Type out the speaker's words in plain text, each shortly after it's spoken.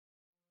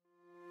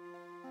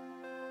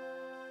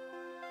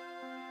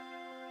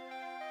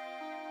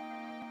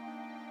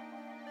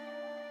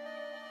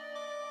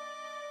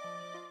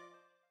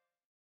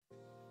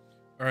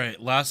All right,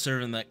 last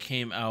servant that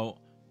came out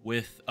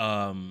with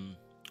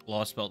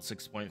Lost Belt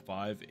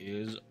 6.5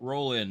 is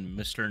Roland,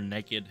 Mr.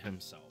 Naked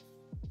himself.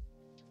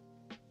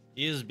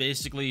 He is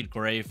basically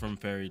Gray from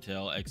Fairy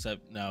Tail,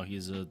 except now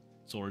he's a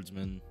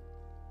swordsman.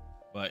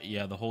 But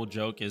yeah, the whole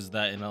joke is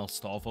that in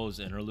Astolfo's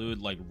interlude,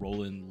 like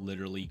Roland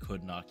literally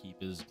could not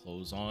keep his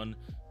clothes on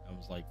and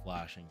was like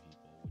flashing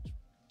people, which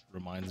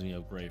reminds me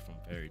of Gray from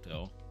Fairy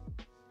Tail.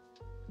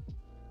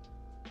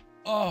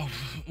 Oh,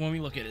 when we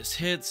look at his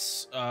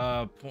hits,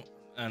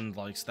 and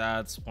like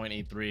stats,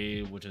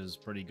 0.83, which is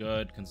pretty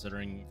good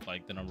considering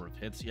like the number of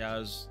hits he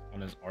has on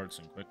his arts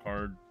and quick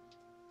card.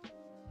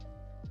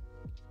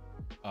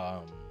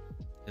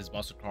 His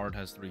Buster card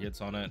has 3 hits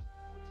on it.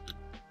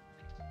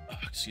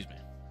 Excuse me.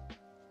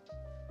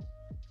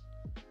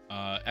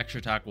 Extra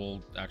attack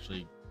will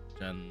actually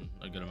gen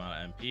a good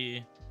amount of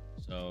MP.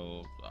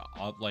 So,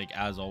 like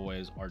as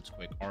always, arts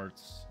quick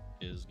arts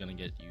is gonna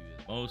get you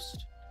the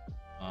most.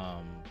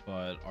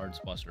 But arts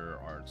Buster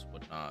arts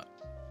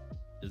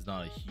is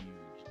not a huge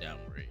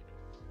downgrade.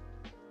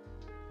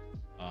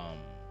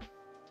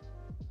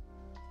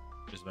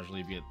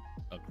 Especially if you get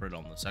a crit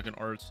on the second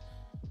arts.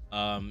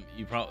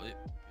 You probably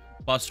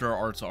Buster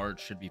arts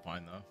should be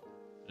fine though.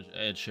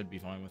 It should be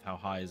fine with how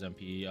high his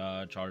MP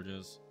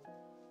charges.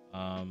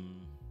 All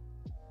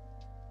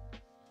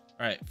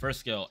right, first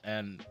skill,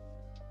 and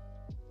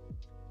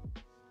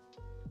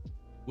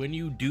when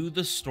you do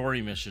the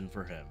story mission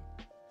for him,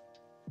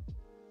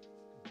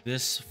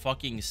 this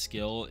fucking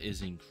skill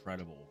is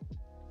incredible.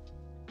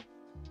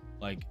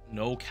 Like,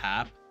 no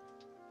cap,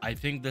 I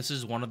think this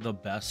is one of the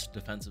best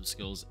defensive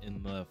skills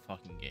in the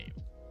fucking game.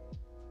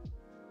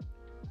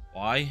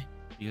 Why?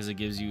 Because it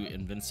gives you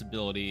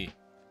invincibility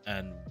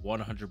and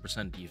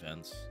 100%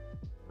 defense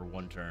for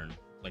 1 turn.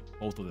 Like,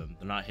 both of them.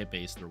 They're not hit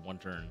based, they're 1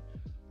 turn.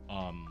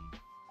 And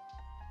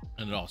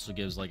it also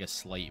gives like a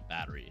slight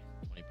battery,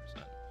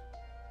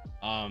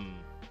 20%.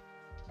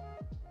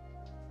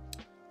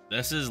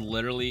 This is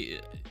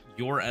literally,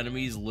 your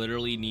enemies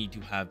literally need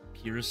to have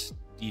Pierce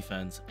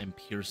defense and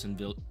Pierce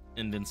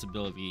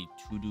invincibility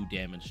to do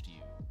damage to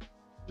you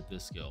with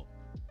this skill.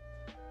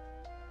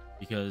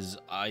 Because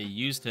I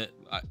used it,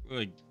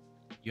 like,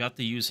 you have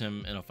to use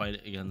him in a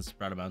fight against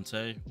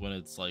Bradamante when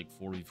it's like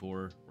 4v4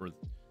 or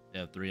they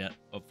have 3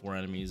 of 4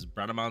 enemies.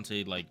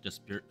 Bradamante like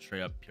just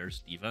straight up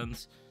Pierce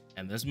defense,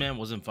 and this man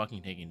wasn't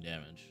fucking taking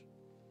damage.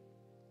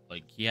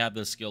 Like, he had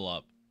this skill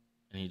up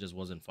and he just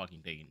wasn't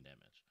fucking taking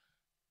damage.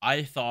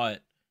 I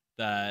thought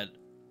that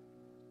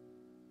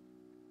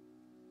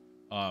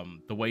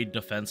the way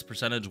defense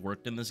percentage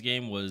worked in this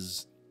game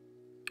was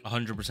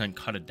 100%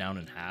 cut it down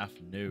in half.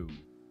 No,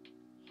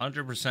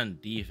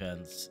 100%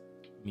 defense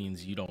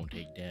means you don't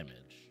take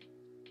damage.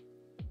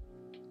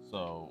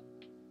 So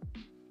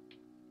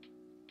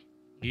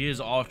he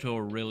is off to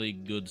a really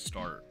good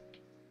start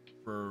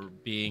for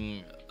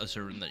being a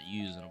servant that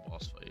you use in a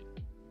boss fight.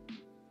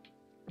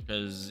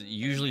 Because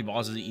usually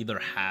bosses either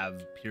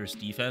have Pierce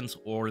defense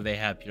or they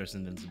have Pierce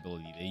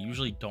invincibility. They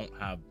usually don't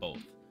have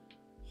both.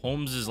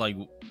 Holmes is like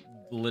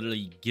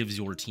literally gives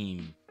your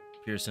team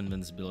Pierce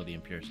invincibility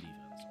and Pierce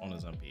defense on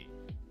his MP.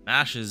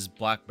 Mash's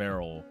Black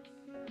Barrel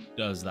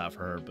does that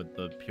for her, but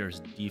the Pierce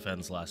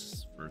defense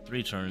lasts for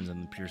 3 turns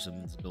and the Pierce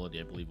invincibility,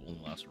 I believe,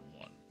 only lasts for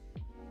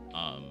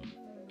 1.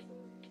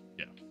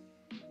 Yeah.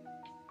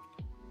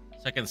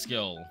 Second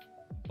skill,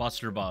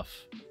 Buster buff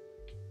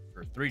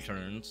for 3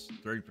 turns,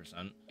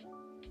 30%.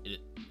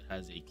 It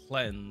has a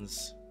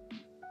cleanse.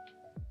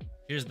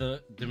 Here's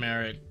the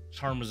demerit,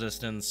 charm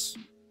resistance.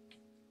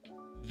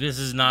 This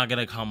is not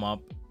gonna come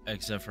up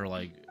except for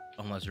like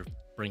unless you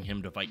bring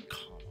him to fight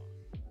Kama,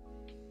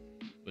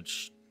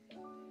 which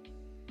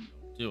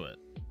don't do it.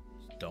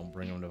 Just don't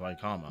bring him to fight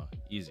Kama.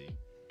 Easy.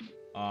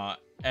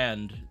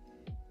 And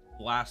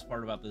last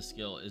part about this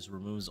skill is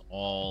removes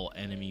all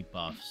enemy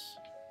buffs.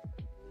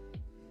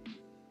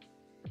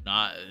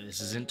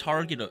 This isn't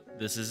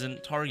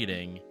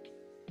targeting.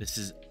 This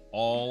is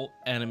all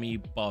enemy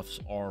buffs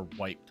are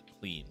wiped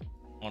clean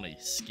on a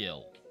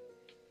skill.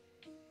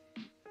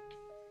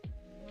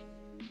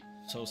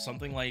 So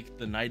something like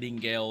the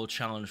Nightingale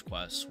challenge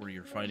quest where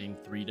you're fighting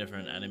 3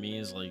 different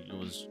enemies, like it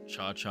was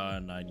Cha-Cha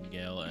and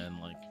Nightingale and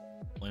like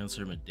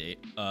Lancer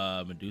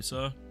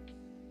Medusa.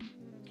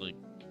 Like,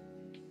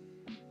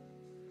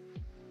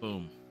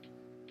 boom.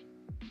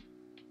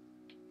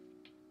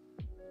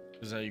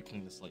 This is how you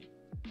clean the slate.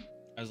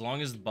 As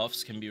long as the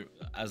buffs can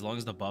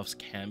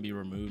be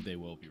removed, they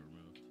will be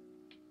removed.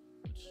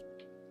 Which,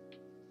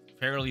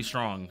 fairly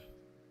strong.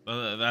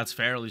 That's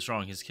fairly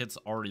strong. His kit's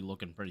already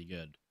looking pretty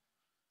good.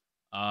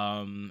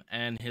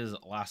 And his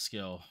last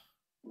skill,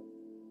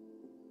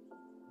 intentionally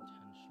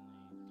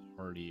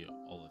tardy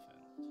elephant.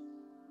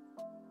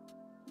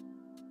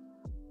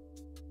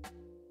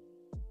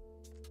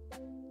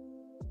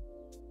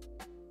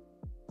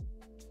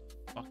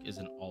 Fuck is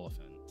an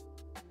elephant?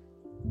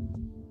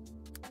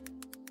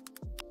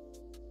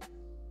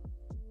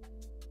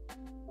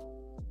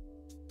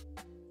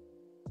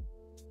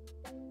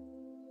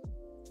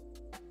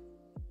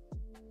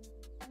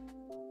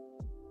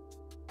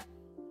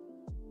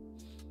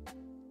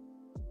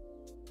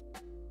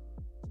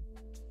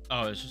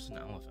 Oh, it's just an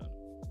elephant.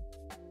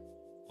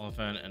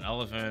 An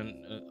elephant,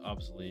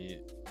 obviously,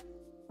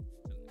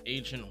 an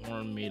ancient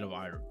horn made of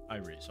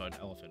ivory. So an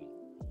elephant.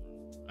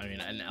 I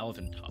mean, an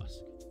elephant tusk.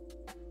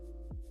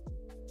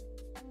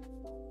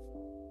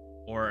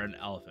 Or an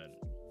elephant.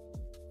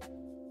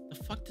 The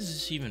fuck does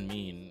this even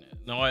mean?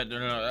 No,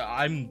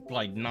 I'm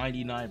like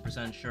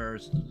 99% sure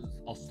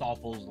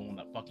Astolfo is the one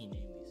that fucking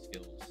named these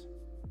skills.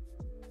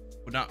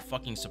 Would not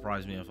fucking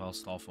surprise me if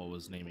Astolfo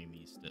was naming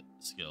these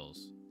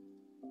skills.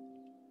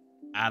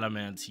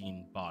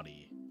 Adamantine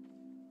body.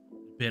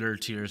 Bitter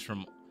tears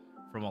from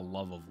a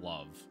love of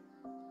love.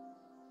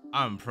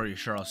 I'm pretty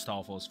sure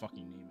Astolfo is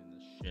fucking naming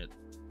this shit.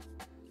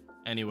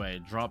 Anyway,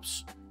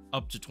 drops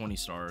up to 20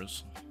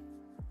 stars.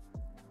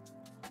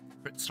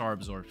 Crit star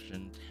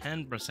absorption,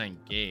 10%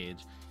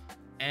 gauge,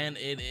 and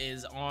it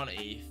is on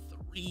a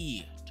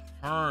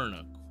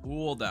 3-turn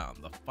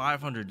cooldown. The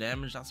 500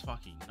 damage, that's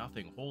fucking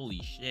nothing.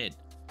 Holy shit.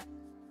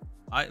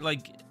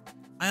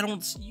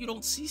 You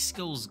don't see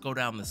skills go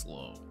down this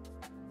low.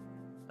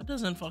 That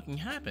doesn't fucking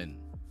happen.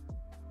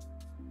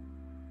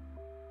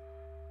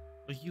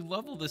 Like, you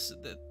level this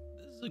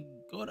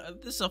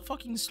is a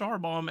fucking star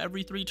bomb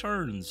every 3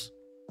 turns.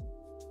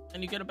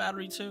 And you get a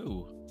battery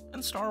too.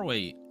 And star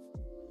weight.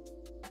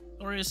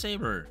 Or a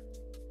saber.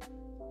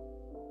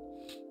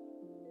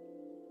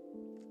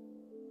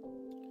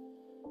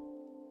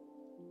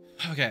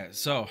 Okay,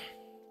 so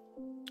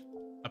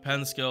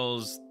append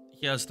skills.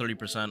 He has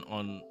 30%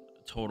 on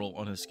total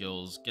on his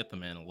skills. Get the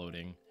mana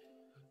loading.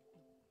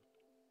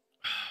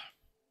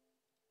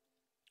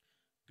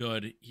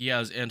 Good. He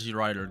has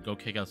anti-rider. Go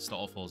kick out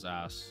Astolfo's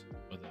ass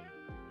with him.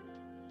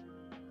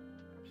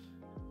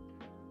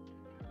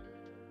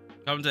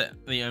 Come to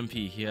the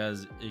MP. He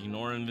has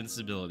ignore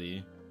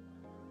invincibility.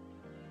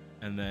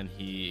 And then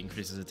he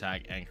increases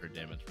attack and crit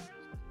damage.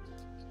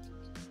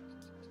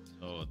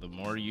 So the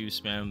more you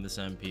spam this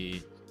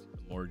MP, the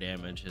more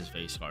damage his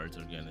face cards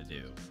are gonna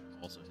do.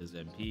 Also his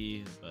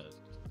MP, but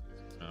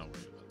I'm not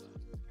worried about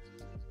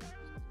that.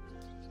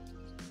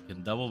 He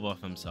can double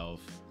buff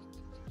himself.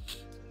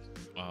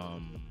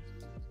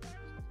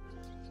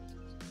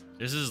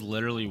 This is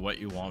literally what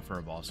you want for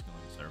a boss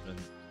killing serpent.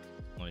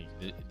 Like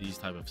these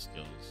type of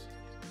skills.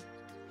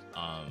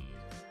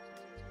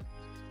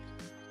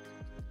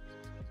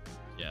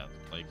 Yeah,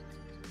 like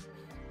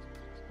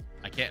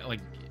I can't like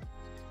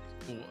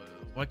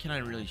what can I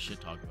really shit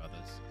talk about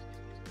this?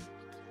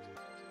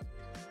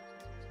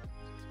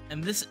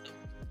 And this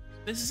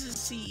is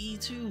CE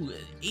too.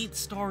 8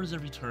 stars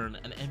every turn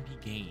and MP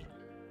gain.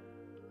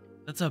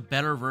 That's a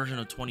better version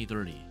of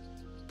 2030.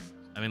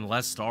 I mean,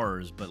 less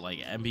stars, but like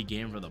MP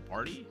gain for the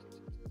party.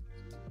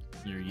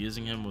 You're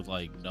using him with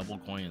like double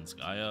coin and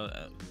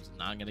Skya, who's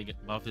not gonna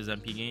get buff his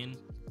MP gain.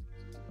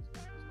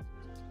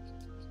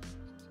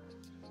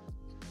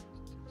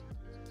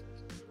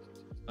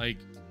 Like,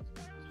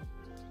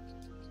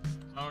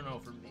 I don't know,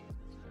 for me,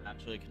 it's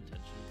actually a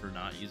contention for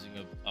not using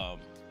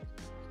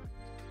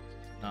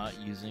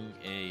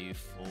a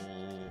full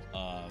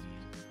what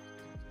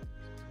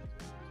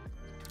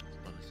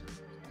is it?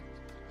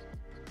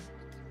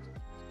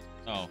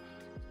 Oh,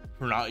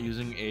 for not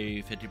using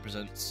a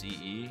 50%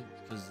 CE,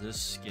 because this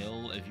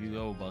skill, if you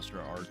go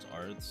Buster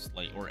Arts,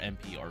 like, or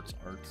MP Arts,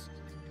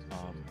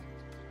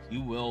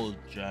 you will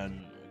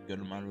gen a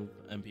good amount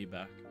of MP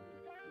back.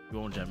 You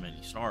won't gen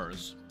many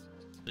stars,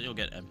 but you'll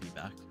get MP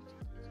back.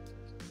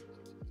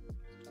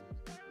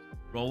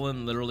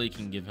 Roland literally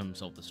can give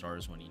himself the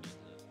stars when he needs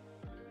it.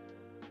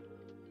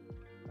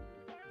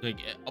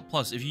 Like,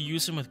 plus, if you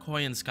use him with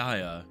Koi and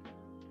Skya,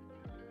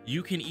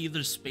 you can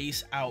either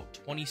space out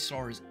 20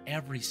 stars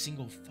every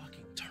single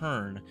fucking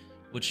turn,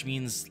 which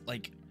means,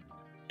 like,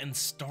 and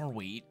star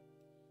weight.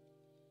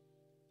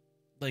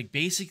 Like,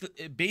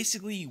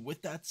 basically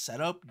with that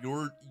setup,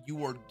 you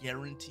are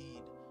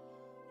guaranteed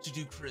to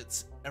do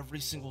crits every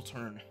single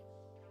turn,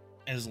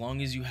 as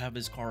long as you have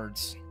his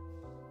cards.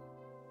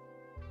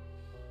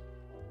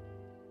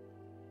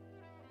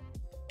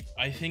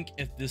 I think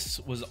if this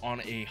was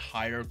on a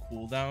higher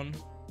cooldown,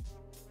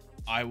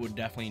 I would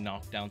definitely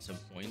knock down some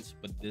points,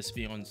 but this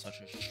being on such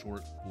a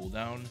short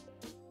cooldown,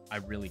 I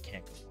really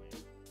can't complain.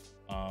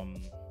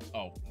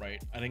 Oh,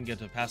 right, I didn't get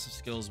to passive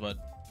skills, but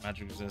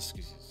magic resist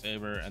gives you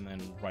saber, and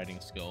then writing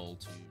skill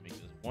to make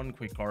this one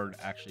quick card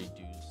actually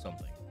do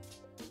something.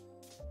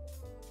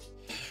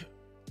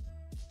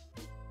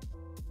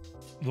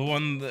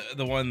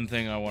 The one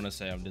thing I want to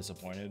say I'm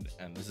disappointed,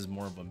 and this is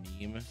more of a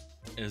meme,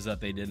 is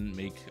that they didn't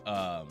make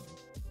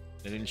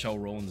they didn't show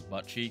Roland's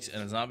butt cheeks,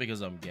 and it's not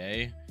because I'm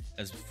gay.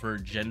 As for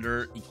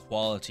gender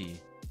equality,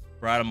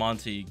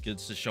 Bradamonte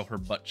gets to show her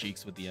butt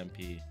cheeks with the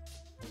MP.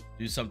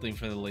 Do something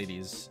for the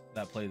ladies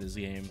that play this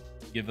game.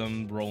 Give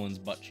them Roland's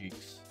butt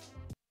cheeks.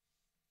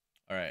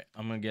 All right,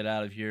 I'm gonna get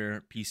out of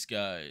here. Peace,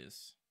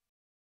 guys.